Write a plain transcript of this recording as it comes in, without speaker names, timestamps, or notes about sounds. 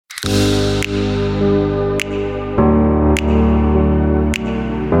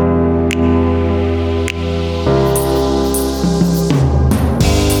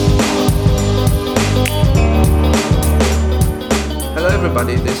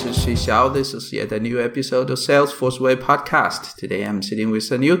是徐晓. This is yet a new episode of Salesforce Way Podcast. Today I'm sitting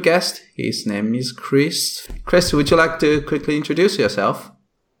with a new guest. His name is Chris. Chris, would you like to quickly introduce yourself?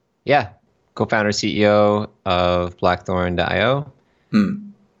 Yeah, co-founder, CEO of Blackthorn.io.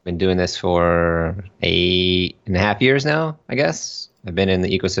 Been doing this for 8.5 years now, I guess. I've been in the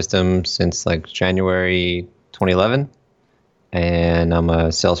ecosystem since like January 2011. And I'm a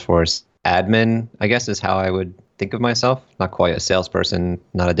Salesforce admin, I guess is how I would think of myself. Not quite a salesperson,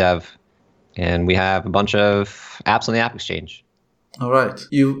 not a dev. And we have a bunch of apps on the App Exchange. All right.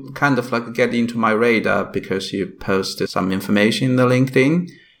 You kind of like get into my radar because you posted some information in the LinkedIn.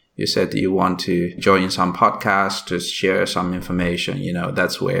 You said you want to join some podcasts to share some information. You know,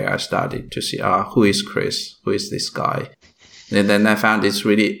 that's where I started to see, who is Chris? Who is this guy? And then I found it's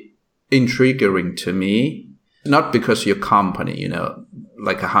really intriguing to me. Not because your company, you know,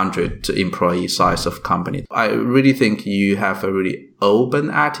 like 100 employee size of company. I really think you have a really open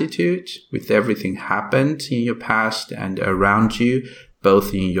attitude with everything happened in your past and around you,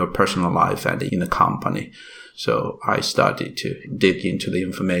 both in your personal life and in the company. So I started to dig into the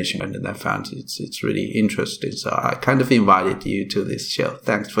information and then I found it's really interesting. So I kind of invited you to this show.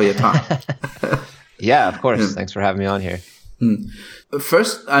 Thanks for your time. Yeah, of course. Thanks for having me on here.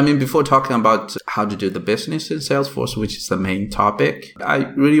 First, before talking about how to do the business in Salesforce, which is the main topic, I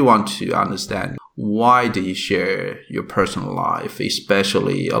really want to understand why do you share your personal life,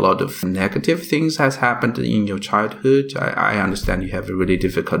 especially a lot of negative things has happened in your childhood. I understand you have a really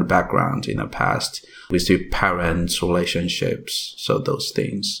difficult background in the past with your parents' relationships, so those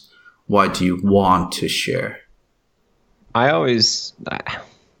things. Why do you want to share? I always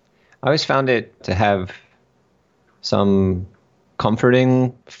found it to have some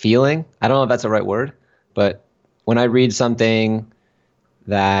comforting feeling. I don't know if that's the right word, but when I read something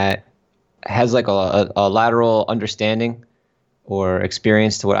that has like a lateral understanding or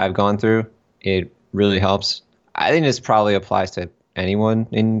experience to what I've gone through, it really helps. I think this probably applies to anyone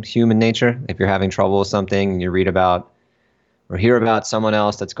in human nature. If you're having trouble with something and you read about or hear about someone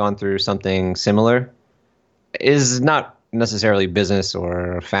else that's gone through something similar, is not necessarily business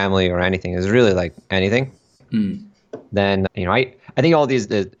or family or anything. It's really like anything. Then, you know, I think all these,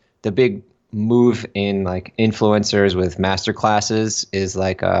 the big move in like influencers with master classes is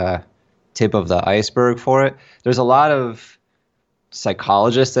like a tip of the iceberg for it. There's a lot of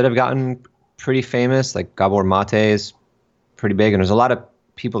psychologists that have gotten pretty famous, like Gabor Mate is pretty big. And there's a lot of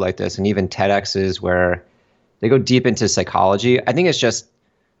people like this and even TEDx's where they go deep into psychology. I think it's just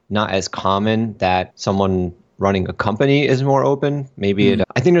not as common that someone running a company is more open. Maybe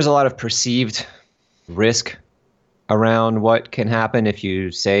I think there's a lot of perceived risk around what can happen if you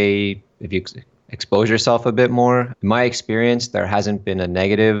expose yourself a bit more. In my experience, there hasn't been a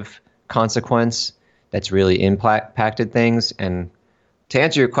negative consequence that's really impacted things. And to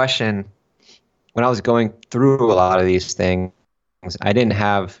answer your question, when I was going through a lot of these things, I didn't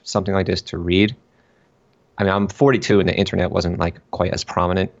have something like this to read. I mean, I'm 42 and the internet wasn't like quite as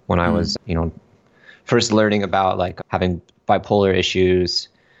prominent when I was, you know, first learning about like having bipolar issues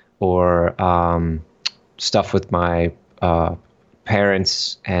or stuff with my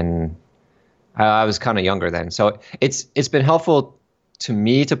parents, and I was kind of younger then. So it's been helpful to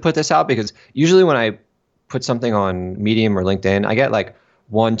me to put this out because usually when I put something on Medium or LinkedIn, I get like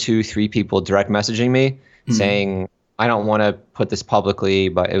 1, 2, 3 people direct messaging me saying, I don't want to put this publicly,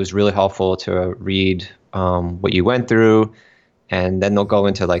 but it was really helpful to read what you went through. And then they'll go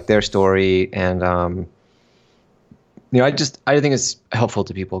into like their story. And, you know, I think it's helpful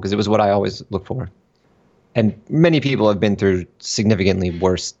to people because it was what I always look for. And many people have been through significantly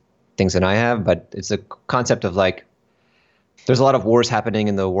worse things than I have, but it's a concept of like, there's a lot of wars happening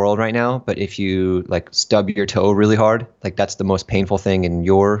in the world right now, but if you like stub your toe really hard, like that's the most painful thing in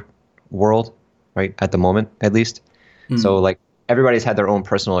your world, right? At the moment, at least. So like everybody's had their own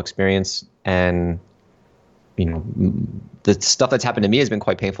personal experience, and you know, the stuff that's happened to me has been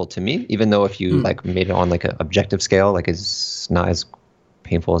quite painful to me, even though if you like made it on like an objective scale, like it's not as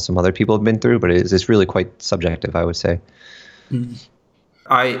painful as some other people have been through, but it's really quite subjective, I would say.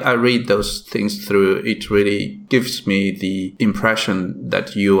 I read those things through. It really gives me the impression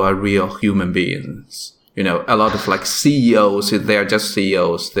that you are real human beings. You know, a lot of like CEOs, they're just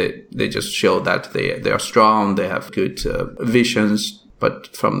CEOs. They just show that they are strong, they have good visions.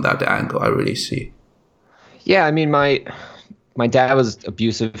 But from that angle, I really see. Yeah, I mean, my dad was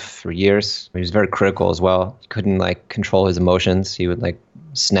abusive for years. He was very critical as well. He couldn't like control his emotions. He would like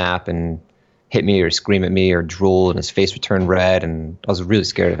snap and hit me or scream at me or drool, and his face would turn red, and I was really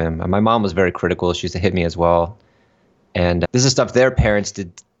scared of him. And my mom was very critical. She used to hit me as well. And this is stuff their parents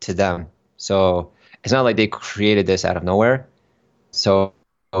did to them. So it's not like they created this out of nowhere. So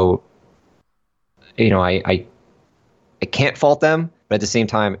I can't fault them, but at the same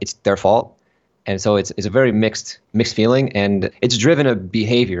time, it's their fault. And so it's a very mixed feeling, and it's driven a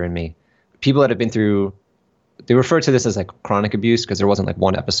behavior in me. People that have been through, they refer to this as like chronic abuse because there wasn't like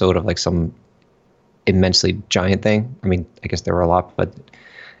one episode of like some immensely giant thing. I mean, I guess there were a lot, but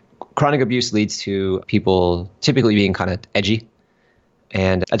chronic abuse leads to people typically being kind of edgy.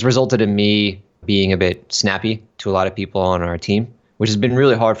 And it's resulted in me being a bit snappy to a lot of people on our team, which has been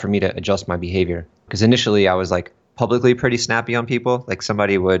really hard for me to adjust my behavior. Because initially I was like publicly pretty snappy on people. Like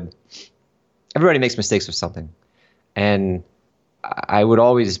everybody makes mistakes with something. And I would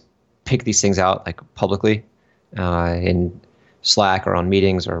always pick these things out like publicly in Slack or on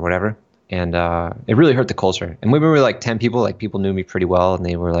meetings or whatever. And it really hurt the culture. And when we were like 10 people, like people knew me pretty well and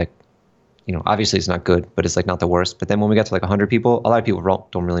they were like, obviously it's not good, but it's like not the worst. But then when we got to like 100 people, a lot of people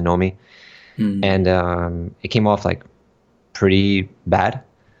don't really know me. And it came off like pretty bad.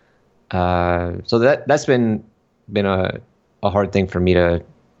 So that's been a hard thing for me to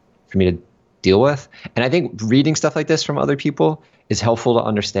deal with. And I think reading stuff like this from other people is helpful to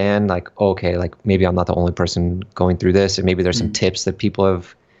understand like, okay, like maybe I'm not the only person going through this, and maybe there's some tips that people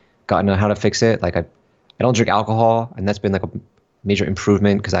have gotten on how to fix it. Like I don't drink alcohol, and that's been like a major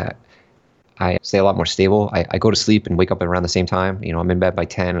improvement because I stay a lot more stable. I go to sleep and wake up around the same time. I'm in bed by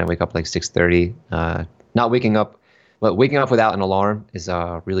 10 and I wake up like 6:30. Not waking up, but waking up without an alarm is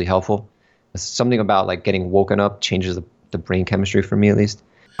really helpful. Something about like getting woken up changes the brain chemistry for me at least.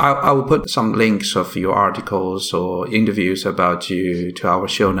 I will put some links of your articles or interviews about you to our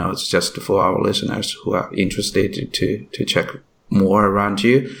show notes just for our listeners who are interested to check more around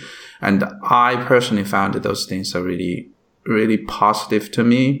you. And I personally found that those things are really, really positive to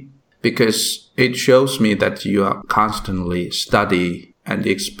me because it shows me that you are constantly study and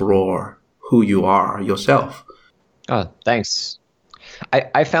explore who you are yourself. Oh, thanks.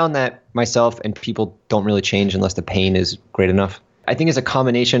 I found that myself and people don't really change unless the pain is great enough. I think it's a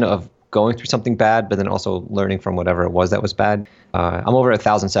combination of going through something bad, but then also learning from whatever it was that was bad. I'm over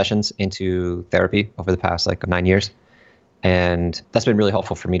 1,000 sessions into therapy over the past like 9 years. And that's been really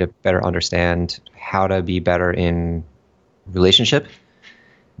helpful for me to better understand how to be better in relationship,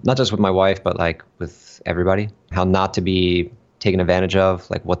 not just with my wife, but like with everybody, how not to be taken advantage of,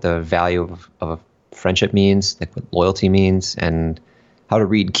 like what the value of a friendship means, like what loyalty means, and how to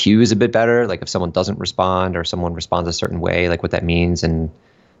read cues a bit better. Like if someone doesn't respond or someone responds a certain way, like what that means. And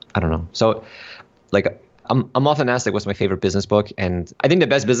I don't know. So like I'm often asked like what's my favorite business book, and I think the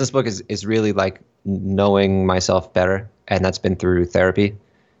best business book is really like knowing myself better, and that's been through therapy.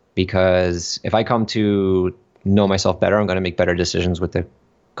 Because if I come to know myself better, I'm going to make better decisions with the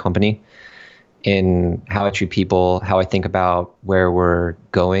company in how I treat people, how I think about where we're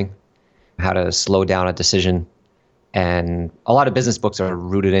going, how to slow down a decision. And a lot of business books are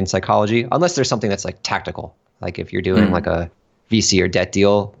rooted in psychology, unless there's something that's like tactical. Like if you're doing like a VC or debt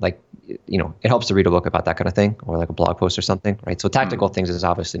deal, like, it helps to read a book about that kind of thing, or like a blog post or something, right? So tactical things is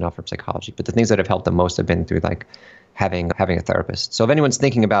obviously not from psychology, but the things that have helped the most have been through like having a therapist. So if anyone's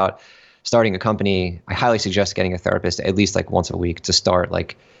thinking about starting a company, I highly suggest getting a therapist at least like once a week to start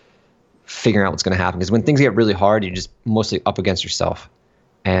like figuring out what's going to happen. Because when things get really hard, you're just mostly up against yourself,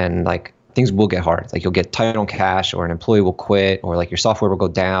 and like things will get hard. Like you'll get tight on cash, or an employee will quit, or like your software will go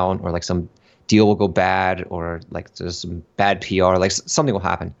down, or like some deal will go bad, or like there's some bad PR, like something will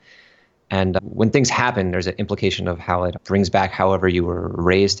happen. And when things happen, there's an implication of how it brings back however you were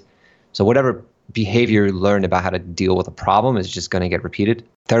raised. So whatever behavior you learned about how to deal with a problem is just going to get repeated.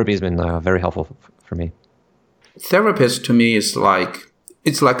 Therapy has been very helpful for me. Therapist to me is like,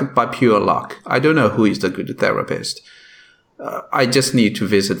 it's like by pure luck. I don't know who is the good therapist. I just need to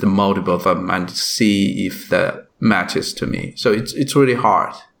visit the multiple of them and see if that matches to me. So it's really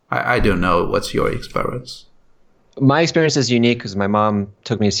hard. I don't know. What's your experience? My experience is unique because my mom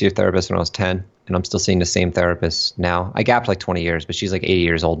took me to see a therapist when I was 10, and I'm still seeing the same therapist now. I gapped like 20 years, but she's like 80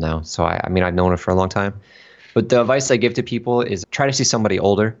 years old now. So I mean, I've known her for a long time. But the advice I give to people is try to see somebody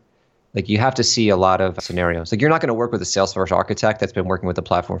older. Like you have to see a lot of scenarios. Like you're not going to work with a Salesforce architect that's been working with the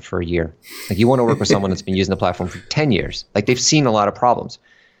platform for a year. Like you want to work with someone that's been using the platform for 10 years. Like they've seen a lot of problems.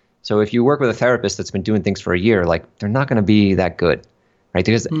 So if you work with a therapist that's been doing things for a year, like they're not going to be that good, right?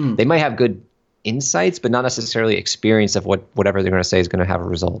 Because they might have good insights, but not necessarily experience of whatever they're going to say is going to have a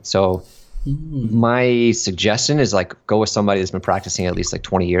result. So my suggestion is like go with somebody that's been practicing at least like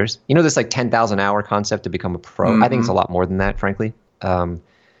 20 years. This like 10,000 hour concept to become a pro. I think it's a lot more than that, frankly.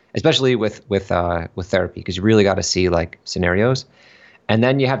 Especially with therapy, because you really got to see like scenarios, and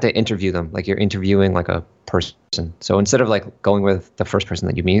then you have to interview them. Like you're interviewing like a person. So instead of like going with the first person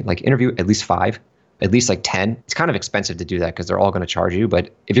that you meet, like interview at least 5 at least like 10. It's kind of expensive to do that because they're all going to charge you.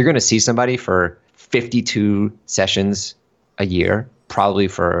 But if you're going to see somebody for 52 sessions a year, probably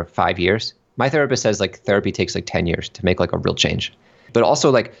for 5 years, my therapist says like therapy takes like 10 years to make like a real change. But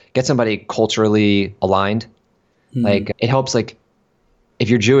also like get somebody culturally aligned. Like it helps, like if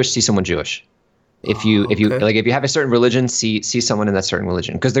you're Jewish, see someone Jewish. If you have a certain religion, see someone in that certain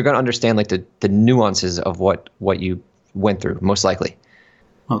religion, because they're going to understand like the nuances of what you went through, most likely.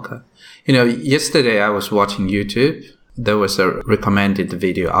 Okay. Yesterday I was watching YouTube. There was a recommended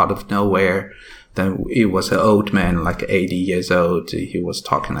video out of nowhere. Then it was an old man, like 80 years old. He was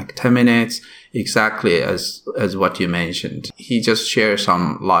talking like 10 minutes, exactly as what you mentioned. He just shared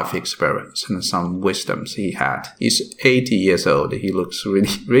some life experience and some wisdoms he had. He's 80 years old. He looks really,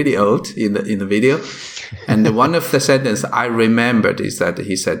 really old in the video. And one of the sentences I remembered is that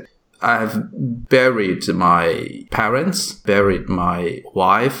he said, I have buried my parents, buried my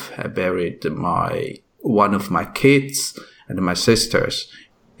wife, I buried one of my kids and my sisters.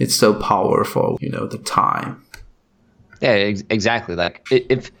 It's so powerful, the time. Yeah, exactly. Like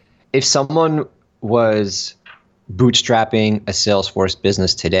if someone was bootstrapping a Salesforce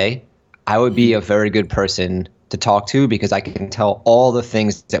business today, I would be a very good person to talk to because I can tell all the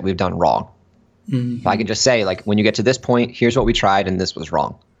things that we've done wrong. Mm-hmm. I can just say, like, when you get to this point, here's what we tried and this was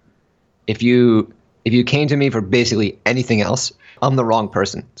wrong. If you came to me for basically anything else, I'm the wrong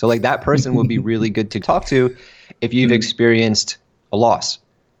person. So like that person would be really good to talk to if you've experienced a loss.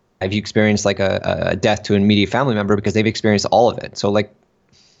 If you experienced like a death to an immediate family member, because they've experienced all of it. So like,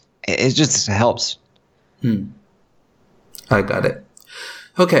 it just helps. I got it.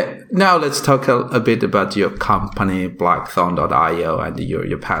 Okay, now let's talk a bit about your company, Blackthorn.io, and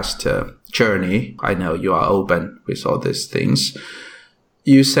your past journey. I know you are open with all these things.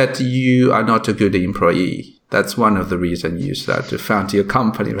 You said you are not a good employee. That's one of the reasons you started to found your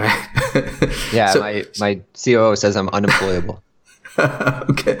company, right? Yeah, my COO says I'm unemployable.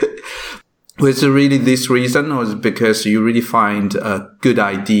 Okay. Was it really this reason, or is it because you really find a good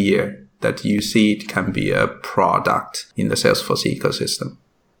idea that you see it can be a product in the Salesforce ecosystem?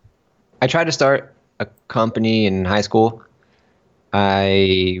 I tried to start a company in high school.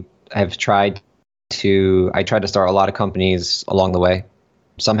 I tried to start a lot of companies along the way.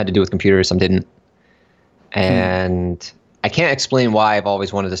 Some had to do with computers, some didn't. And I can't explain why I've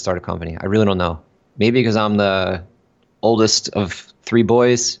always wanted to start a company. I really don't know. Maybe because I'm the oldest of 3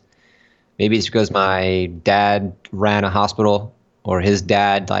 boys. Maybe it's because my dad ran a hospital, or his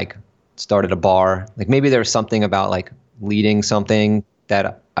dad like started a bar. Like maybe there's something about like leading something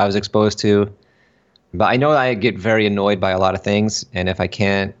that I was exposed to. But I know I get very annoyed by a lot of things, and if I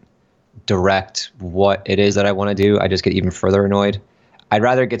can't direct what it is that I want to do, I just get even further annoyed. I'd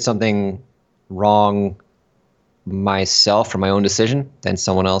rather get something wrong myself from my own decision than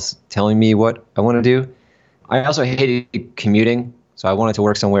someone else telling me what I want to do. I also hated commuting, so I wanted to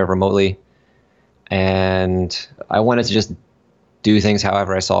work somewhere remotely, and I wanted to just do things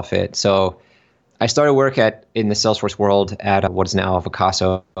however I saw fit. So I started work in the Salesforce world at what is now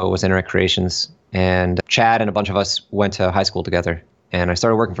Vicasso, was Internet Creations, and Chad and a bunch of us went to high school together, and I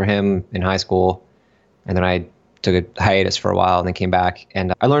started working for him in high school, and then I took a hiatus for a while and then came back,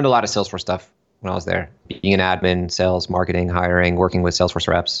 and I learned a lot of Salesforce stuff when I was there, being an admin, sales, marketing, hiring, working with Salesforce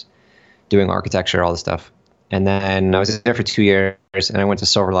reps, doing architecture, all this stuff. And then I was there for 2 years, and I went to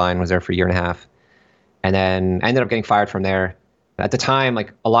Silverline, was there for a year and a half. And then I ended up getting fired from there. At the time,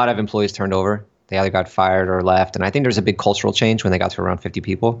 like a lot of employees turned over. They either got fired or left. And I think there's a big cultural change when they got to around 50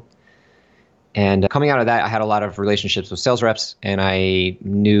 people. And coming out of that, I had a lot of relationships with sales reps, and I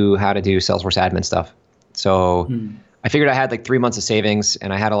knew how to do Salesforce admin stuff. So I figured I had like 3 months of savings,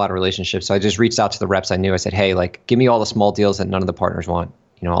 and I had a lot of relationships. So I just reached out to the reps I knew. I said, hey, like, give me all the small deals that none of the partners want.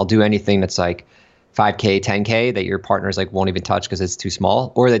 I'll do anything that's like $5K, $10K that your partners like won't even touch because it's too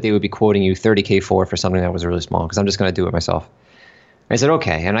small, or that they would be quoting you $30K for something that was really small because I'm just going to do it myself. I said,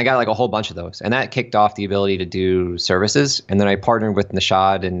 okay. And I got like a whole bunch of those. And that kicked off the ability to do services. And then I partnered with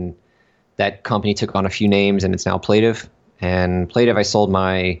Nishad, and that company took on a few names, and it's now Plative. And Plative, I sold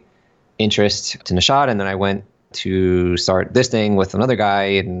my interest to Nishad, and then I went to start this thing with another guy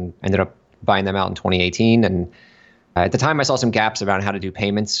and ended up buying them out in 2018. And at the time, I saw some gaps around how to do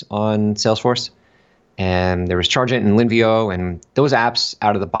payments on Salesforce. And there was Chargent and Linvio, and those apps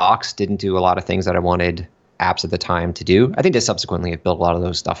out of the box didn't do a lot of things that I wanted apps at the time to do. I think they subsequently have built a lot of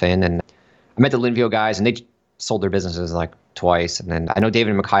those stuff in. And I met the Linvio guys, and they sold their businesses like twice. And then I know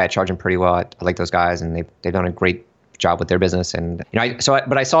David and Mackay at Chargent pretty well. I like those guys, and they've done a great job with their business. And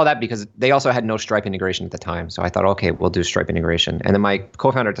but I saw that because they also had no Stripe integration at the time. So I thought, okay, we'll do Stripe integration. And then my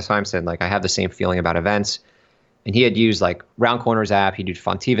co-founder at the time said, like, I have the same feeling about events. And he had used like Round Corner's app, he'd used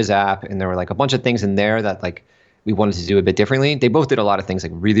Fontiva's app, and there were like a bunch of things in there that like we wanted to do a bit differently. They both did a lot of things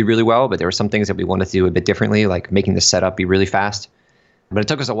like really, really well, but there were some things that we wanted to do a bit differently, like making the setup be really fast. But it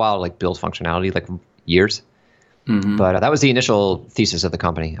took us a while to like build functionality, like years. But that was the initial thesis of the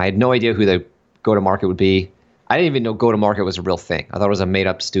company. I had no idea who the go-to-market would be. I didn't even know go-to-market was a real thing. I thought it was a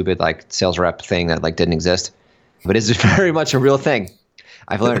made-up, stupid like sales rep thing that like didn't exist. But it's very much a real thing.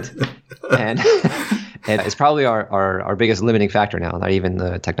 I've learned, and it's probably our biggest limiting factor now, not even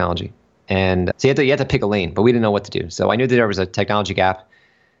the technology. And so you had to pick a lane, but we didn't know what to do. So I knew that there was a technology gap,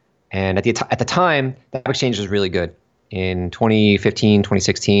 and at the time, the exchange was really good. In 2015,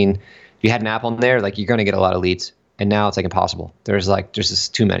 2016, if you had an app on there, like you're going to get a lot of leads. And now it's like impossible. There's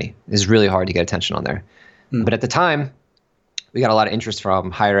just too many. It's really hard to get attention on there. But at the time, we got a lot of interest from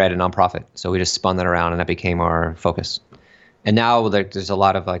higher ed and nonprofit. So we just spun that around and that became our focus. And now there's a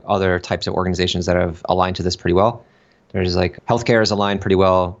lot of like other types of organizations that have aligned to this pretty well. There's like healthcare is aligned pretty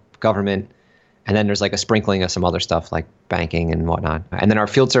well, government, and then there's like a sprinkling of some other stuff like banking and whatnot. And then our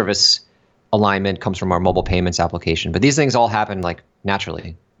field service alignment comes from our mobile payments application. But these things all happen like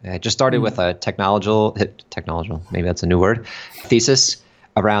naturally. It just started with a technological, maybe that's a new word, thesis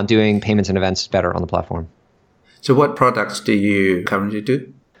around doing payments and events better on the platform. So what products do you currently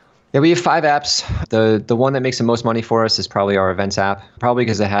do? Yeah, we have 5 apps. The one that makes the most money for us is probably our events app, probably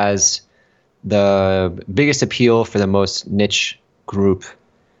because it has the biggest appeal for the most niche group.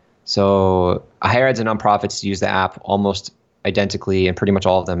 So higher eds and nonprofits use the app almost identically, and pretty much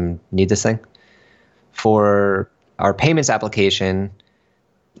all of them need this thing. For our payments application,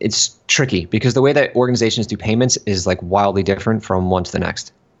 it's tricky because the way that organizations do payments is like wildly different from one to the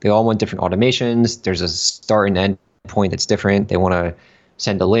next. They all want different automations. There's a start and end point that's different. They want to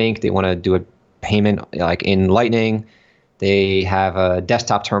send a link. They want to do a payment like in Lightning. They have a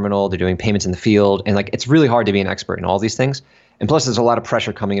desktop terminal. They're doing payments in the field. And like it's really hard to be an expert in all these things. And plus there's a lot of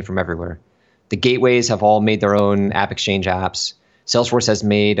pressure coming in from everywhere. The gateways have all made their own App Exchange apps. Salesforce has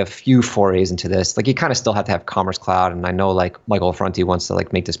made a few forays into this. Like you kind of still have to have Commerce Cloud, and I know like Michael Affronti wants to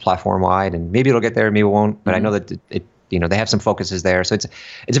like make this platform wide, and maybe it'll get there, maybe it won't. But I know that they have some focuses there. So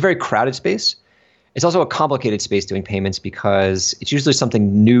it's a very crowded space. It's also a complicated space doing payments because it's usually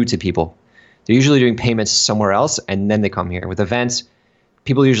something new to people. They're usually doing payments somewhere else, and then they come here. With events,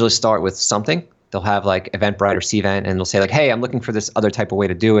 people usually start with something. They'll have like Eventbrite or Cvent, and they'll say like, "Hey, I'm looking for this other type of way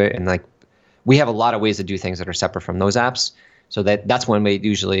to do it." And like we have a lot of ways to do things that are separate from those apps. So that's when we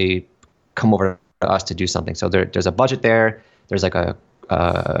usually come over to us to do something. So there's a budget there. There's like a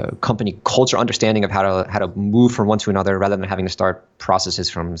company culture understanding of how to move from one to another rather than having to start processes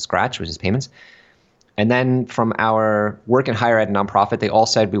from scratch, which is payments. And then from our work in higher ed and nonprofit, they all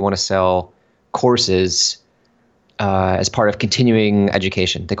said we want to sell courses as part of continuing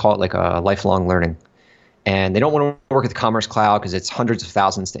education. They call it like a lifelong learning. And they don't want to work with the Commerce Cloud because it's hundreds of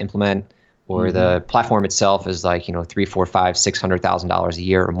thousands to implement. Or the platform itself is like, $300,000, $400,000, $500,000, $600,000 a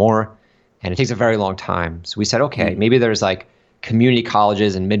year or more. And it takes a very long time. So we said, okay, maybe there's like community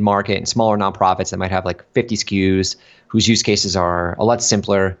colleges and mid-market and smaller nonprofits that might have like 50 SKUs whose use cases are a lot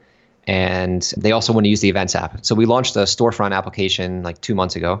simpler. And they also want to use the events app. So we launched a storefront application like 2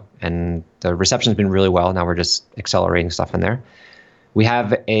 months ago, and the reception's been really well. Now we're just accelerating stuff in there. We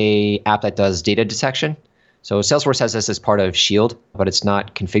have a app that does data detection. So Salesforce has this as part of Shield, but it's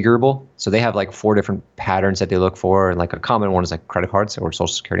not configurable. So they have like 4 different patterns that they look for. And like a common one is like credit cards or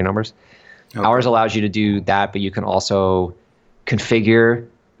social security numbers. Okay. Ours allows you to do that, but you can also configure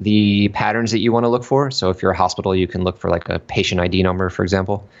the patterns that you want to look for. So if you're a hospital, you can look for like a patient ID number, for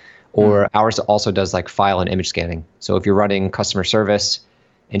example. Or ours also does like file and image scanning. So if you're running customer service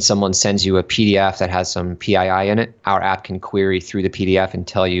and someone sends you a PDF that has some PII in it, our app can query through the PDF and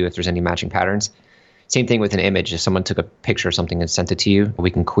tell you if there's any matching patterns. Same thing with an image. If someone took a picture of something and sent it to you, we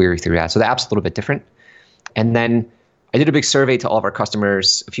can query through that. So the app's a little bit different. And then I did a big survey to all of our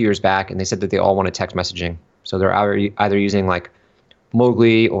customers a few years back, and they said that they all wanted text messaging. So they're either using like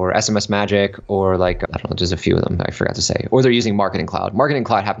Mowgli or SMS Magic or like, I don't know, there's a few of them that I forgot to say. Or they're using Marketing Cloud. Marketing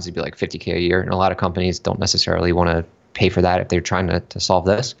Cloud happens to be like $50K a year, and a lot of companies don't necessarily want to pay for that if they're trying to solve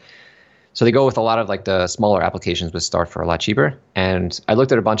this. So they go with a lot of like the smaller applications with Start for a lot cheaper. And I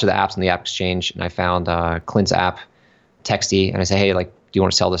looked at a bunch of the apps in the App Exchange, and I found Clint's app, Texty, and I said, hey, like, do you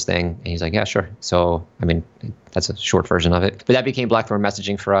want to sell this thing? And he's like, yeah, sure. So, I mean, that's a short version of it. But that became Blackthorn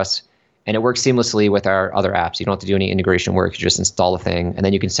messaging for us. And it works seamlessly with our other apps. You don't have to do any integration work. You just install a thing. And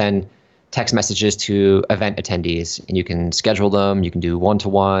then you can send text messages to event attendees, and you can schedule them. You can do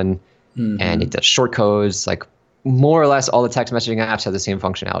one-to-one, and it does short codes, like more or less all the text messaging apps have the same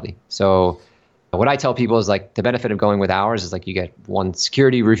functionality. So what I tell people is like the benefit of going with ours is like you get one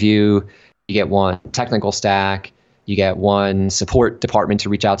security review, you get one technical stack, You get one support department to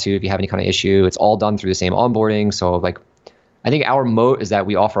reach out to if you have any kind of issue. It's all done through the same onboarding. So like, I think our moat is that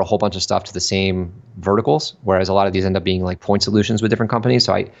we offer a whole bunch of stuff to the same verticals, whereas a lot of these end up being like point solutions with different companies.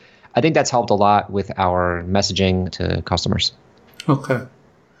 So I think that's helped a lot with our messaging to customers. Okay.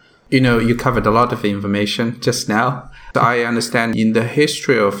 You covered a lot of information just now. So I understand in the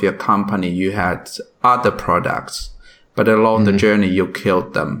history of your company, you had other products, but along the journey, you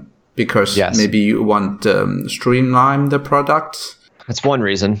killed them because maybe you want to streamline the products. That's one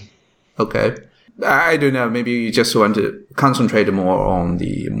reason. Okay. I don't know. Maybe you just want to concentrate more on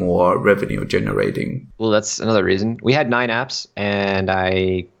the more revenue generating. Well, that's another reason. We had 9 apps and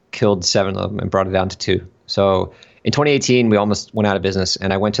I killed 7 of them and brought it down to 2. So in 2018, we almost went out of business,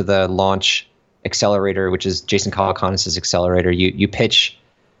 and I went to the launch accelerator, which is Jason Calacanis' accelerator. You pitch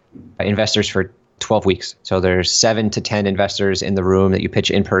investors for 12 weeks. So there's 7 to 10 investors in the room that you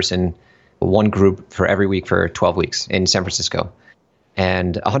pitch in person, one group for every week for 12 weeks in San Francisco.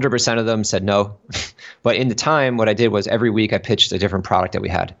 And 100% of them said no. But in the time, what I did was every week I pitched a different product that we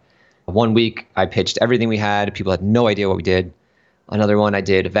had. One week I pitched everything we had. People had no idea what we did. Another one I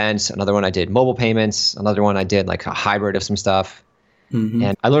did events. Another one I did mobile payments. Another one I did like a hybrid of some stuff. Mm-hmm.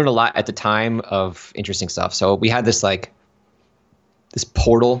 And I learned a lot at the time of interesting stuff. So we had this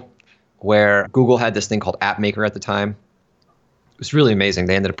portal where Google had this thing called App Maker at the time. It was really amazing.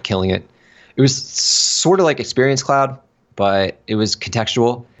 They ended up killing it. It was sort of like Experience Cloud, but it was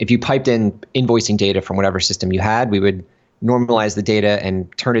contextual. If you piped in invoicing data from whatever system you had, we would normalize the data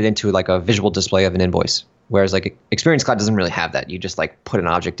and turn it into like a visual display of an invoice. Whereas like Experience Cloud doesn't really have that. You just like put an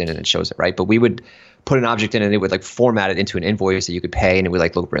object in and it shows it, right? But we would put an object in and it would like format it into an invoice that you could pay and it would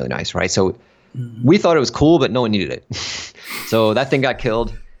like look really nice, right? So we thought it was cool, but no one needed it. So that thing got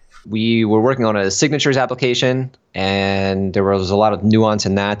killed. We were working on a signatures application and there was a lot of nuance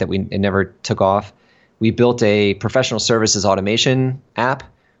in that it never took off. We built a professional services automation app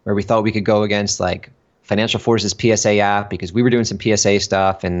where we thought we could go against like Financial Forces PSA app because we were doing some PSA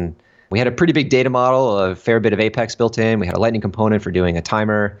stuff and we had a pretty big data model, a fair bit of Apex built in. We had a Lightning component for doing a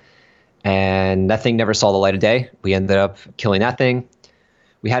timer, and that thing never saw the light of day. We ended up killing that thing.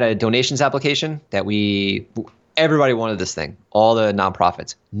 We had a donations application that everybody wanted this thing, all the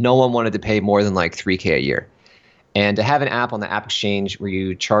nonprofits. No one wanted to pay more than like $3K a year. And to have an app on the App Exchange where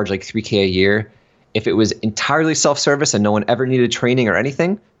you charge like $3K a year, if it was entirely self-service and no one ever needed training or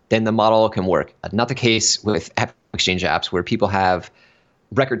anything, then the model can work. Not the case with App Exchange apps where people have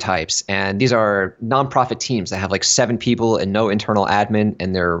record types, and these are nonprofit teams that have like 7 people and no internal admin,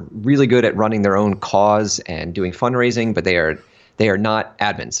 and they're really good at running their own cause and doing fundraising, but they are not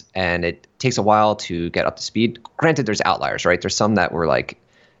admins, and it takes a while to get up to speed. Granted, there's outliers, right? There's some that were like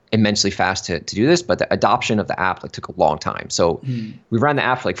immensely fast to do this, but the adoption of the app like took a long time. So we ran the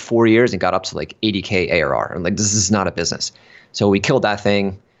app for like 4 years and got up to like 80K ARR, and like this is not a business. So we killed that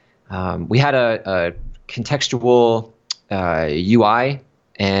thing. We had a contextual UI.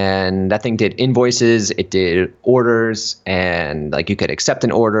 And that thing did invoices, it did orders, and like you could accept an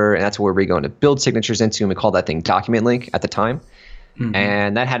order, and that's where we're going to build signatures into, and we called that thing Document Link at the time. Mm-hmm.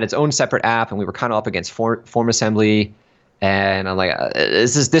 And that had its own separate app, and we were kind of up against form assembly. And I'm like,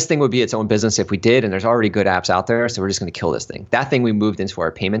 this thing would be its own business if we did, and there's already good apps out there, so we're just going to kill this thing. That thing we moved into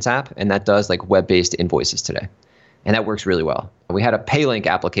our payments app, and that does like web-based invoices today. And that works really well. We had a PayLink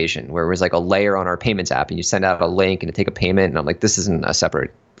application where it was like a layer on our payments app and you send out a link and to take a payment. And I'm like, this isn't a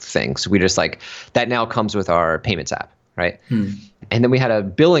separate thing. So we just like, that now comes with our payments app, right? And then we had a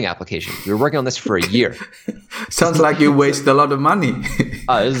billing application. We were working on this for a year. Sounds like you waste a lot of money.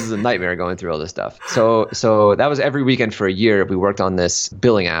 This is a nightmare going through all this stuff. So that was every weekend for a year. We worked on this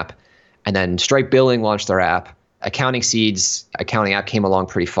billing app. And then Stripe Billing launched their app. Accounting Seeds, accounting app came along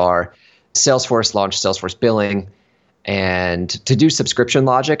pretty far. Salesforce launched Salesforce Billing. And to do subscription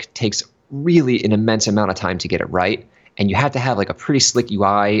logic takes really an immense amount of time to get it right. And you had to have like a pretty slick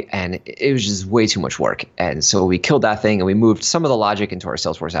UI, and it was just way too much work. And so we killed that thing and we moved some of the logic into our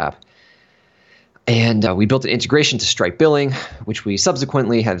Salesforce app. And we built an integration to Stripe Billing, which we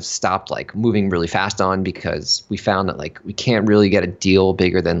subsequently have stopped like moving really fast on because we found that like we can't really get a deal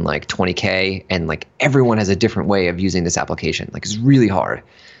bigger than like 20K, and like everyone has a different way of using this application. Like it's really hard.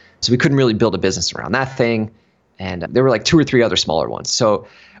 So we couldn't really build a business around that thing. And there were like 2 or 3 other smaller ones. So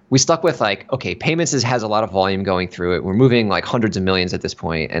we stuck with like, okay, payments has a lot of volume going through it. We're moving like hundreds of millions at this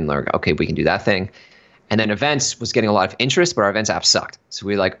point, and like, okay, we can do that thing. And then events was getting a lot of interest, but our events app sucked. So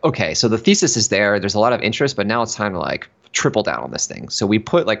we like, okay, so the thesis is there. There's a lot of interest, but now it's time to like triple down on this thing. So we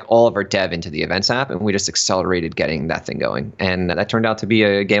put like all of our dev into the events app, and we just accelerated getting that thing going. And that turned out to be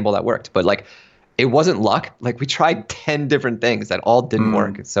a gamble that worked. But like, it wasn't luck. Like we tried 10 different things that all didn't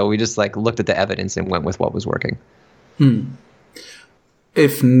work. So we just like looked at the evidence and went with what was working.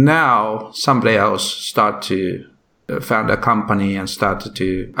 If now somebody else start to found a company and started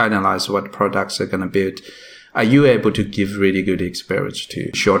to analyze what products they're going to build, are you able to give really good experience to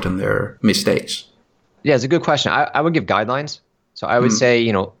shorten their mistakes? Yeah, it's a good question. I would give guidelines. So I would say,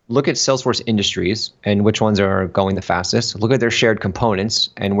 look at Salesforce industries and which ones are going the fastest. Look at their shared components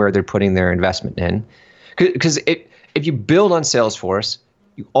and where they're putting their investment in. Because if you build on Salesforce,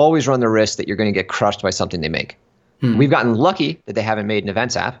 you always run the risk that you're going to get crushed by something they make. We've gotten lucky that they haven't made an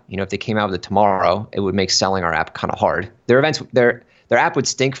events app. If they came out with it tomorrow, it would make selling our app kind of hard. Their app would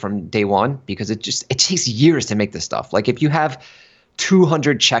stink from day one because it takes years to make this stuff. Like if you have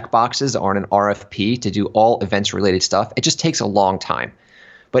 200 checkboxes on an RFP to do all events related stuff, it just takes a long time.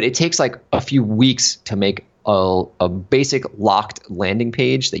 But it takes like a few weeks to make a basic locked landing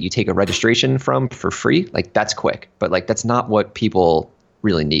page that you take a registration from for free. Like that's quick, but like that's not what people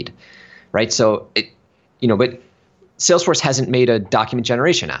really need, right? So but Salesforce hasn't made a document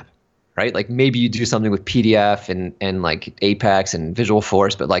generation app, right? Like maybe you do something with PDF and like Apex and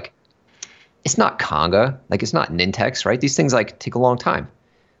Visualforce, but like it's not Conga, like it's not Nintex, right? These things like take a long time.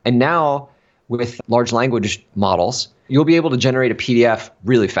 And now with large language models, you'll be able to generate a PDF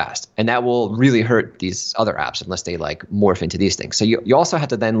really fast. And that will really hurt these other apps unless they like morph into these things. So you also have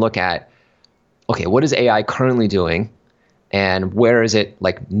to then look at, okay, what is AI currently doing and where is it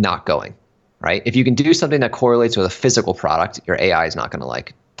like not going? Right? If you can do something that correlates with a physical product, your AI is not going to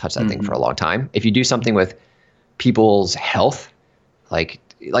like touch that thing for a long time. If you do something with people's health, like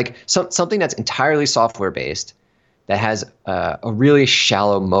something that's entirely software based, that has a really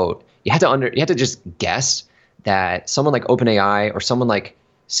shallow moat, you have to just guess that someone like OpenAI or someone like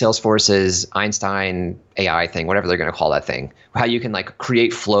Salesforce's Einstein AI thing, whatever they're going to call that thing, how you can like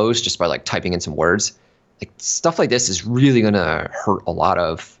create flows just by like typing in some words, like stuff like this is really going to hurt a lot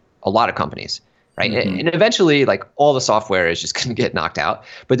of companies, right? And eventually, like all the software is just going to get knocked out.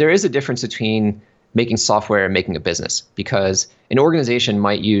 But there is a difference between making software and making a business, because an organization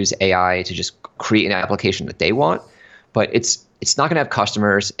might use AI to just create an application that they want, but it's not going to have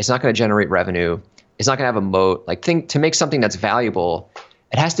customers. It's not going to generate revenue. It's not going to have a moat. Like to make something that's valuable,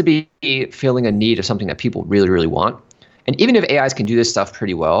 it has to be filling a need of something that people really, really want. And even if AIs can do this stuff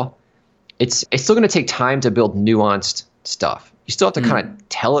pretty well, it's still going to take time to build nuanced stuff. You still have to kind of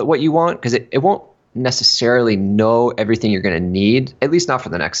tell it what you want, because it won't necessarily know everything you're going to need, at least not for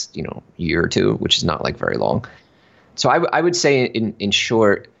the next year or two, which is not like very long. So I would say in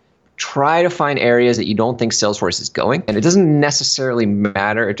short, try to find areas that you don't think Salesforce is going. And it doesn't necessarily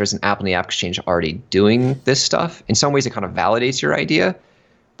matter if there's an app in the App Exchange already doing this stuff. In some ways, it kind of validates your idea,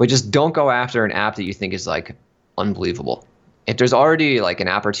 but just don't go after an app that you think is like unbelievable. If there's already like an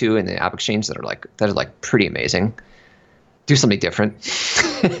app or two in the App Exchange that are like pretty amazing, do something different.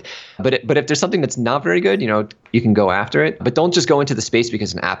 But if there's something that's not very good, you can go after it. But don't just go into the space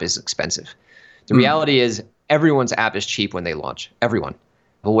because an app is expensive. The reality is everyone's app is cheap when they launch. Everyone.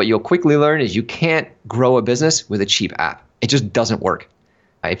 But what you'll quickly learn is you can't grow a business with a cheap app. It just doesn't work.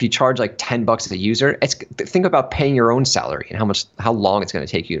 If you charge like $10 a user, think about paying your own salary and how long it's going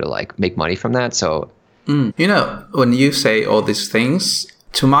to take you to like make money from that. So, when you say all these things,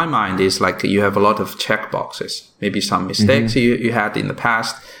 to my mind, it's like you have a lot of check boxes. Maybe some mistakes you had in the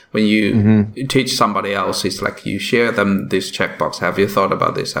past. When you teach somebody else, it's like you share them this checkbox. Have you thought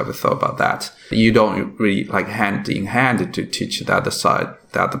about this? Have you thought about that? You don't really like hand in hand to teach the other side,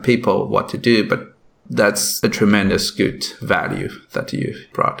 the other people what to do. But that's a tremendous good value that you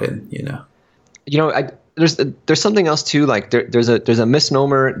brought in, There's something else too. Like there's a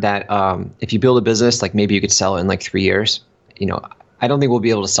misnomer that if you build a business, like maybe you could sell it in like 3 years. I don't think we'll be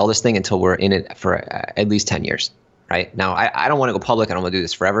able to sell this thing until we're in it for at least 10 years. Right now, I don't want to go public. I don't want to do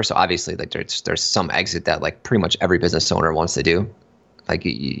this forever. So obviously, like there's some exit that like pretty much every business owner wants to do. Like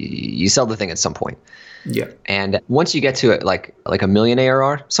you sell the thing at some point. Yeah. And once you get to it, like $1 million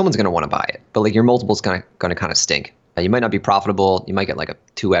ARR, someone's going to want to buy it. But like your multiple's going to kind of stink. You might not be profitable. You might get like a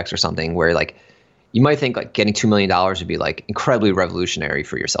 2x or something where like you might think like getting $2 million would be like incredibly revolutionary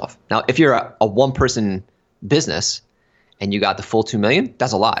for yourself. Now, if you're a one-person business and you got the full $2 million,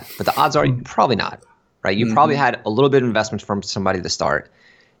 that's a lot. But the odds are probably not. Right? You probably had a little bit of investment from somebody to start.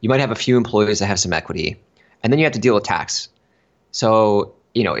 You might have a few employees that have some equity, and then you have to deal with tax. So,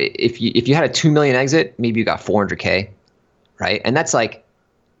 if you had a 2 million exit, maybe you got 400K, right? And that's like,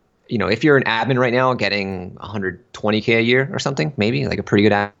 if you're an admin right now getting 120K a year or something, maybe like a pretty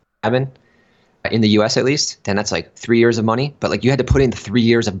good admin in the US at least, then that's like 3 years of money. But like you had to put in 3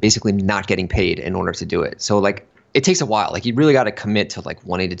 years of basically not getting paid in order to do it. So like it takes a while. Like you really got to commit to like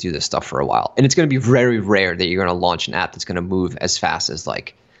wanting to do this stuff for a while. And it's going to be very rare that you're going to launch an app that's going to move as fast as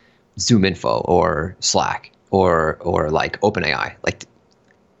like ZoomInfo or Slack or like OpenAI. Like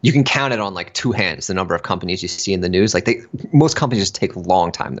you can count it on like two hands, the number of companies you see in the news. Like most companies just take a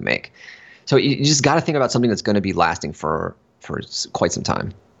long time to make. So you just got to think about something that's going to be lasting for quite some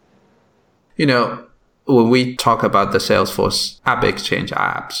time. You know, when we talk about the Salesforce App Exchange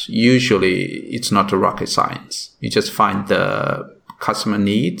apps, usually it's not a rocket science. You just find the customer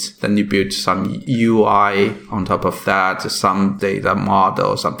needs, then you build some UI on top of that, some data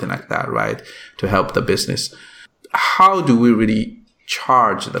model, something like that, right? To help the business. How do we really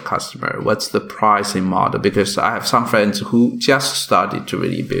charge the customer? What's the pricing model? Because I have some friends who just started to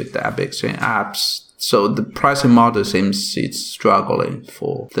really build the App Exchange apps. So the pricing model seems it's struggling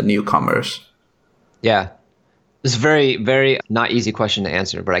for the newcomers. Yeah. It's a very, very not easy question to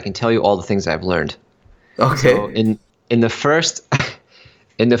answer, but I can tell you all the things I've learned. Okay. So in the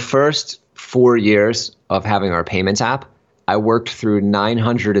first 4 years of having our payments app, I worked through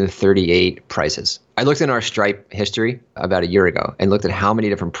 938 prices. I looked in our Stripe history about a year ago and looked at how many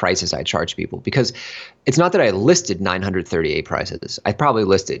different prices I charged people, because it's not that I listed 938 prices. I probably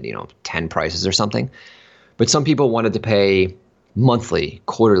listed, 10 prices or something. But some people wanted to pay monthly,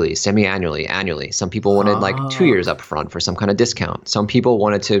 quarterly, semi-annually, annually. Some people wanted like 2 years up front for some kind of discount. Some people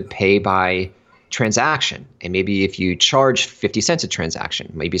wanted to pay by transaction. And maybe if you charge 50 cents a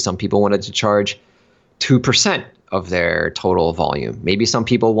transaction, maybe some people wanted to charge 2% of their total volume. Maybe some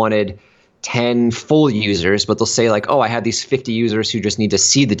people wanted 10 full users, but they'll say like, oh, I had these 50 users who just need to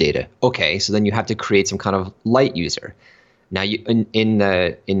see the data. Okay, so then you have to create some kind of light user. Now, in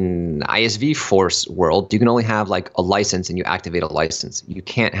the ISV Force world, you can only have like a license and you activate a license. You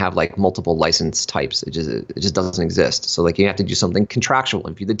can't have like multiple license types. It just doesn't exist. So like you have to do something contractual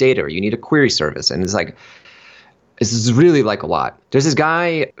and view the data, or you need a query service. And it's like, this is really like a lot. There's this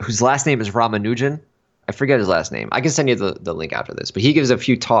guy whose last name is Ramanujan. I forget his last name. I can send you the link after this, but he gives a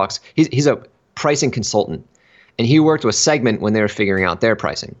few talks. He's a pricing consultant, and he worked with Segment when they were figuring out their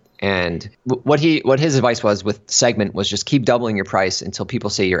pricing. And what his advice was with Segment was just keep doubling your price until people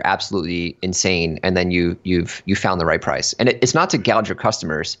say you're absolutely insane, and then you've found the right price. And it's not to gouge your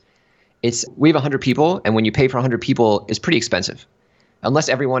customers. We have 100 people, and when you pay for 100 people, it's pretty expensive. Unless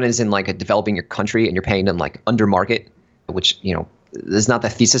everyone is in like a developing your country and you're paying them like under market, which is not the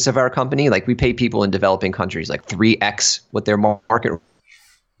thesis of our company. Like we pay people in developing countries like 3x what their market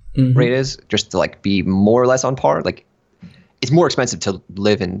rate is, just to like be more or less on par. Like it's more expensive to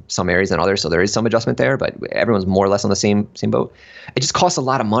live in some areas than others, so there is some adjustment there, but everyone's more or less on the same boat. It just costs a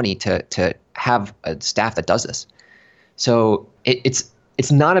lot of money to have a staff that does this. So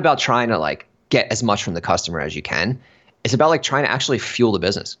it's not about trying to like get as much from the customer as you can. It's about like trying to actually fuel the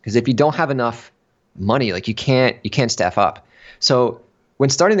business, because if you don't have enough money, like you can't staff up. So when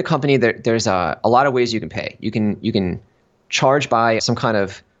starting the company, there's a lot of ways you can pay. You can charge by some kind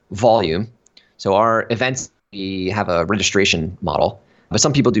of volume. So our events, we have a registration model, but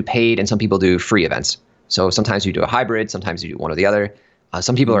some people do paid and some people do free events. So sometimes you do a hybrid, sometimes you do one or the other.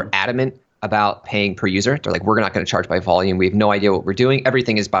 Some people are adamant about paying per user. They're like, we're not going to charge by volume. We have no idea what we're doing.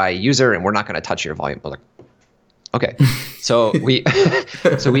 Everything is by user, and we're not going to touch your volume. We're like, okay. So we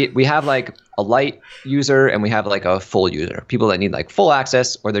have like a light user and we have like a full user. People that need like full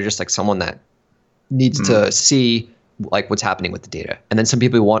access, or they're just like someone that needs to see like what's happening with the data. And then some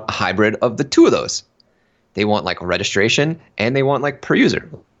people want a hybrid of the two of those. They want like a registration and they want like per user.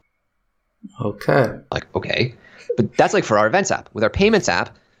 Okay. Like, okay. But that's like for our events app. With our payments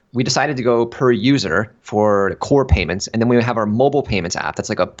app, we decided to go per user for core payments. And then we have our mobile payments app. That's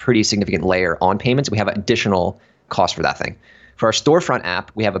like a pretty significant layer on payments. We have additional cost for that thing. For our storefront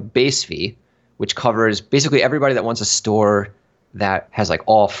app, we have a base fee, which covers basically everybody that wants a store that has like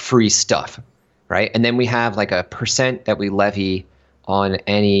all free stuff, right? And then we have like a percent that we levy on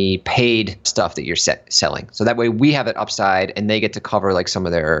any paid stuff that you're selling. So that way we have it upside and they get to cover like some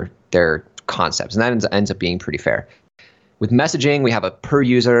of their concepts. And that ends up being pretty fair. With messaging, we have a per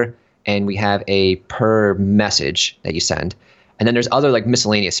user and we have a per message that you send. And then there's other like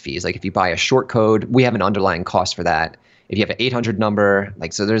miscellaneous fees. Like if you buy a short code, we have an underlying cost for that. If you have an 800 number,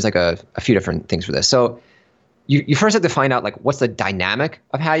 like, so there's like a few different things for this. So you first have to find out like what's the dynamic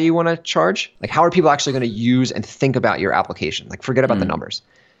of how you want to charge. Like how are people actually going to use and think about your application? Like forget about the numbers.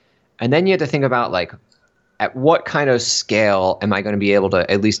 And then you have to think about like at what kind of scale am I going to be able to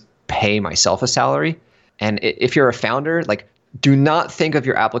at least pay myself a salary? And if you're a founder, like do not think of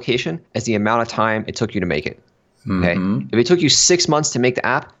your application as the amount of time it took you to make it. Okay. If it took you 6 months to make the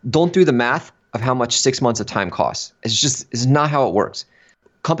app, don't do the math of how much 6 months of time costs. It's not how it works.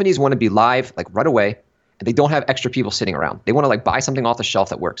 Companies want to be live like right away, and they don't have extra people sitting around. They want to like buy something off the shelf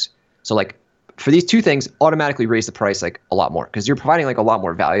that works. So like for these two things, automatically raise the price like a lot more, because you're providing like a lot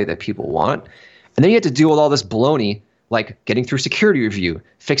more value that people want. And then you had to deal with all this baloney, like getting through security review,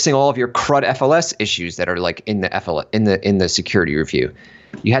 fixing all of your CRUD FLS issues that are like in the security review.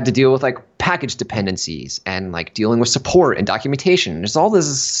 You had to deal with like package dependencies and like dealing with support and documentation. There's all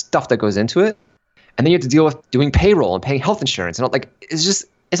this stuff that goes into it. And then you have to deal with doing payroll and paying health insurance and all, like it's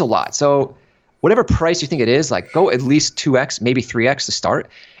a lot. So whatever price you think it is, like go at least 2x, maybe 3x to start.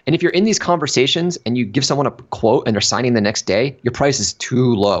 And if you're in these conversations and you give someone a quote and they're signing the next day, your price is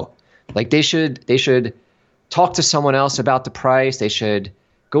too low. Like they should talk to someone else about the price. They should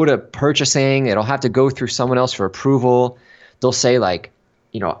go to purchasing. It'll have to go through someone else for approval. They'll say like,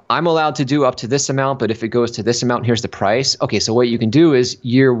 I'm allowed to do up to this amount, but if it goes to this amount, here's the price. Okay, so what you can do is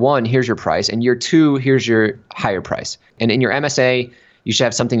year 1, here's your price, and year 2, here's your higher price. And in your MSA, you should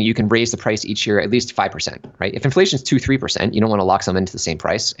have something that you can raise the price each year at least 5%, right? If inflation is 2-3%, you don't want to lock someone into the same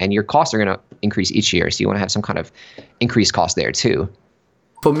price, and your costs are going to increase each year, so you want to have some kind of increased cost there too.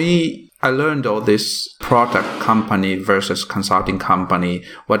 For me, I learned all this product company versus consulting company.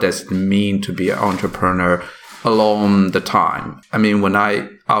 What does it mean to be an entrepreneur along the time? I mean, when I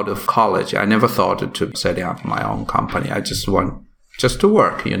out of college, I never thought to setting up my own company. I just want to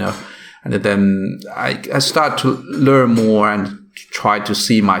work, And then I start to learn more and try to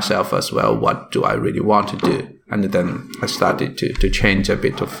see myself as well. What do I really want to do? And then I started to change a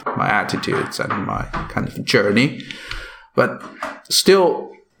bit of my attitudes and my kind of journey. But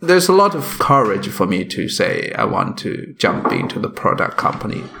still, there's a lot of courage for me to say I want to jump into the product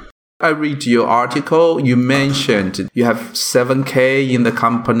company. I read your article. You mentioned you have 7K in the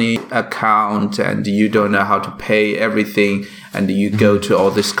company account and you don't know how to pay everything. And you go to all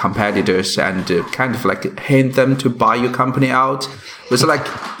these competitors and kind of like hint them to buy your company out. It's like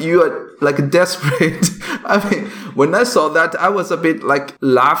you are like desperate. I mean, when I saw that, I was a bit like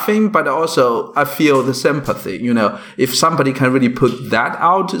laughing, but also I feel the sympathy. If somebody can really put that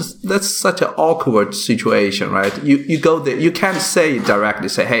out, that's such an awkward situation, right? You go there, you can't say directly,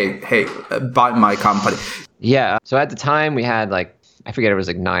 say, hey, buy my company. Yeah. So at the time we had I forget, it was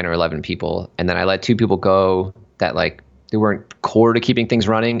 9 or 11 people. And then I let 2 people go that they weren't core to keeping things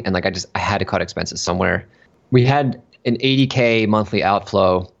running. And I had to cut expenses somewhere. We had an 80K monthly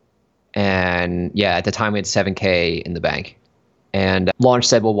outflow. And yeah, at the time we had 7K in the bank. And Launch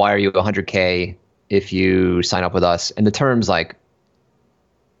said, well, why are you 100K if you sign up with us? And the terms,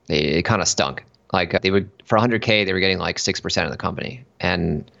 it kind of stunk. They would, for 100K, they were getting 6% of the company.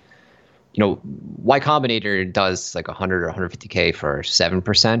 And, Y Combinator does 100 or 150K for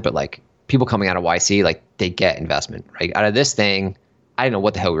 7%, but people coming out of YC, they get investment, right? Out of this thing, I didn't know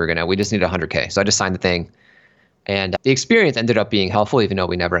what the hell we were going to, we just needed 100K. So I just signed the thing. And the experience ended up being helpful, even though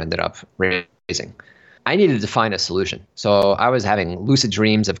we never ended up raising. I needed to find a solution. So I was having lucid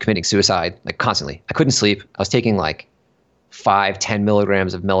dreams of committing suicide, constantly. I couldn't sleep. I was taking 5-10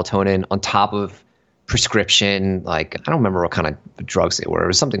 milligrams of melatonin on top of prescription. I don't remember what kind of drugs they were. It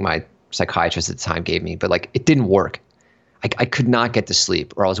was something my psychiatrist at the time gave me, but it didn't work. I could not get to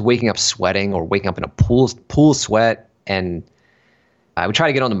sleep, or I was waking up sweating or waking up in a pool sweat. And I would try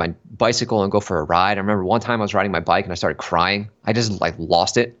to get onto my bicycle and go for a ride. I remember one time I was riding my bike and I started crying. I just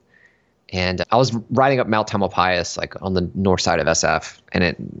lost it. And I was riding up Mount Tamalpais, on the north side of SF.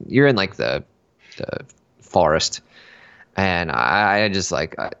 And you're in the forest. And I just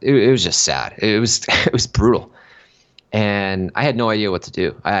it was just sad. It was brutal. And I had no idea what to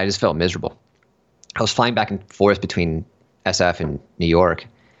do. I just felt miserable. I was flying back and forth between SF and New York.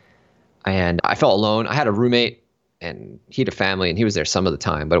 And I felt alone. I had a roommate. And he had a family, and he was there some of the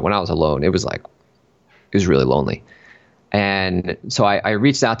time. But when I was alone, it was really lonely. And so I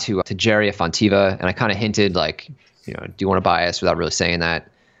reached out to Jerry at Fontiva, and I kind of hinted, do you want to buy us, without really saying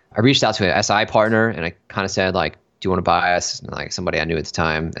that. I reached out to an SI partner, and I kind of said, do you want to buy us? And somebody I knew at the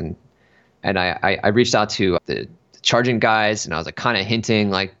time. And I reached out to the charging guys, and I was kind of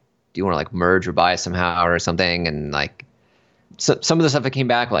hinting, do you want to merge or buy us somehow or something? And so some of the stuff that came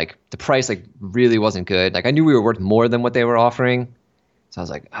back, the price really wasn't good. I knew we were worth more than what they were offering. So I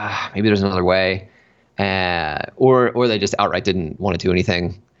was maybe there's another way. Or they just outright didn't want to do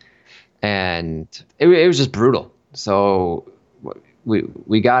anything. And it was just brutal. So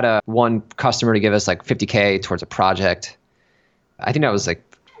we got one customer to give us 50K towards a project. I think that was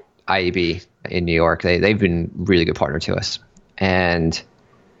IAB in New York. They've been a really good partner to us. And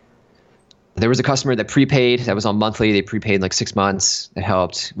there was a customer that prepaid, that was on monthly. They prepaid 6 months. It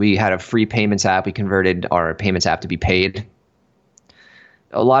helped. We had a free payments app. We converted our payments app to be paid.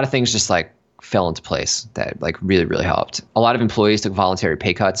 A lot of things just fell into place that really, really helped. A lot of employees took voluntary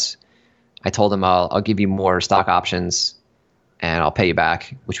pay cuts. I told them I'll give you more stock options and I'll pay you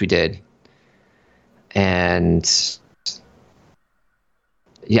back, which we did. And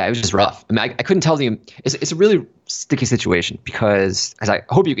yeah, it was just rough. I mean, I couldn't tell them. It's a really sticky situation because, as I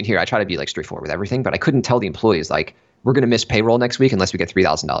hope you can hear, I try to be like straightforward with everything, but I couldn't tell the employees like, we're going to miss payroll next week unless we get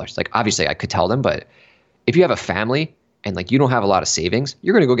 $3,000. Like, obviously I could tell them, but if you have a family and like you don't have a lot of savings,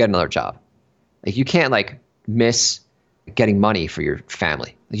 you're going to go get another job. Like, you can't like miss getting money for your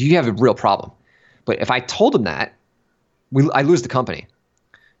family. Like, you have a real problem. But if I told them that, I lose the company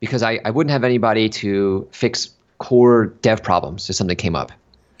because I wouldn't have anybody to fix core dev problems if something came up.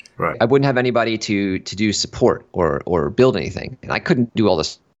 Right. I wouldn't have anybody to do support or build anything, and I couldn't do all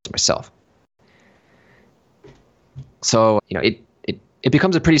this myself. So, you know, it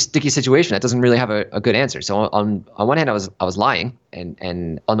becomes a pretty sticky situation that doesn't really have a good answer. So on one hand, I was lying,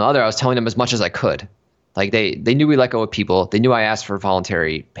 and on the other, I was telling them as much as I could. Like, they knew we let go of people. They knew I asked for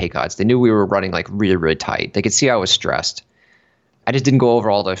voluntary pay cuts. They knew we were running like really, really tight. They could see I was stressed. I just didn't go over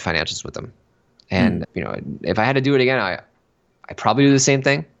all the financials with them. And you know, if I had to do it again, I'd probably do the same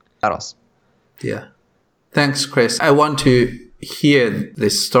thing. What else? Yeah. Thanks, Chris. I want to hear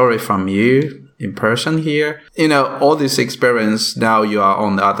this story from you in person here. You know, all this experience, now you are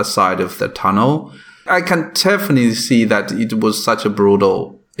on the other side of the tunnel. I can definitely see that it was such a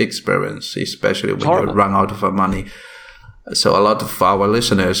brutal experience, especially when you run out of money. So a lot of our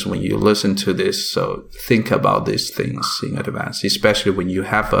listeners, when you listen to this, so think about these things in advance, especially when you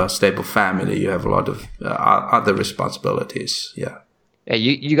have a stable family, you have a lot of other responsibilities. Yeah. Yeah,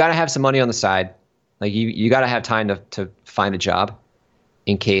 you got to have some money on the side. Like, you got to have time to find a job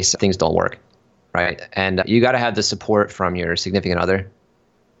in case things don't work, right? And you got to have the support from your significant other,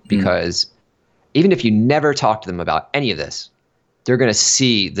 because even if you never talk to them about any of this, they're going to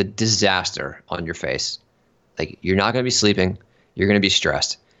see the disaster on your face. Like, you're not going to be sleeping. You're going to be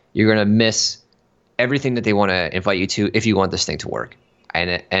stressed. You're going to miss everything that they want to invite you to if you want this thing to work.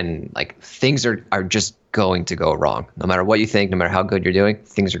 And like, things are just going to go wrong. No matter what you think, no matter how good you're doing,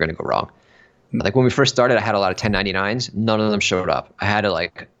 things are going to go wrong. Like, when we first started, I had a lot of 1099s. None of them showed up. I had to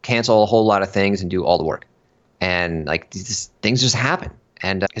like cancel a whole lot of things and do all the work. And like, these things just happen.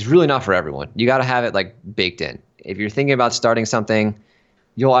 And it's really not for everyone. You got to have it like baked in. If you're thinking about starting something,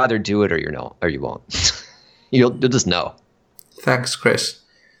 you'll either do it or you won't. You'll just know. Thanks, Chris.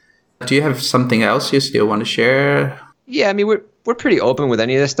 Do you have something else you still want to share? Yeah, I mean, we're pretty open with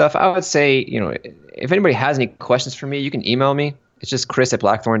any of this stuff. I would say, you know, if anybody has any questions for me, you can email me. It's just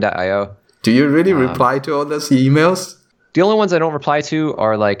chris@blackthorn.io. Do you really reply to all those emails? The only ones I don't reply to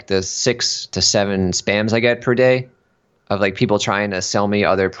are like the 6 to 7 spams I get per day of like people trying to sell me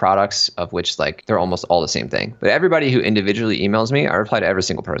other products, of which like they're almost all the same thing. But everybody who individually emails me, I reply to every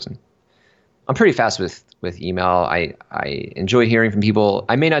single person. I'm pretty fast with email. I enjoy hearing from people.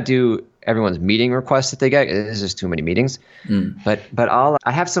 I may not do everyone's meeting requests that they get. It's just too many meetings. But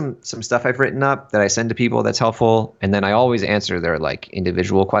I have some stuff I've written up that I send to people that's helpful, and then I always answer their like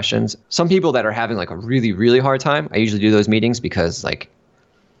individual questions. Some people that are having like a really, really hard time, I usually do those meetings because like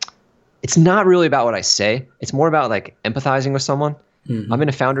it's not really about what I say. It's more about like empathizing with someone. I'm in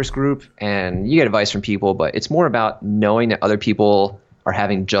a founders group and you get advice from people, but it's more about knowing that other people are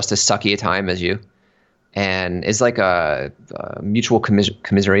having just as sucky a time as you. And it's like a mutual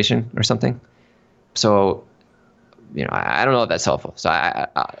commiseration or something. So, you know, I don't know if that's helpful. So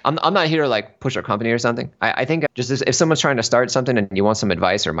I'm not here to like push our company or something. I think just if someone's trying to start something and you want some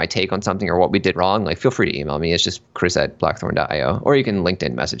advice or my take on something or what we did wrong, like feel free to email me. It's just chris@blackthorn.io, or you can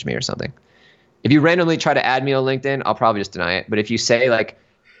LinkedIn message me or something. If you randomly try to add me on LinkedIn, I'll probably just deny it. But if you say like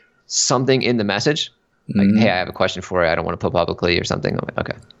something in the message, like, hey, I have a question for you, I don't want to put publicly or something, I'm like,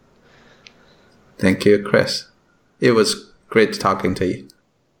 okay. Thank you, Chris. It was great talking to you.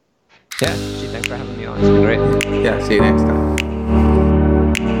 Yeah, thanks for having me on. It's been great. Yeah, see you next time.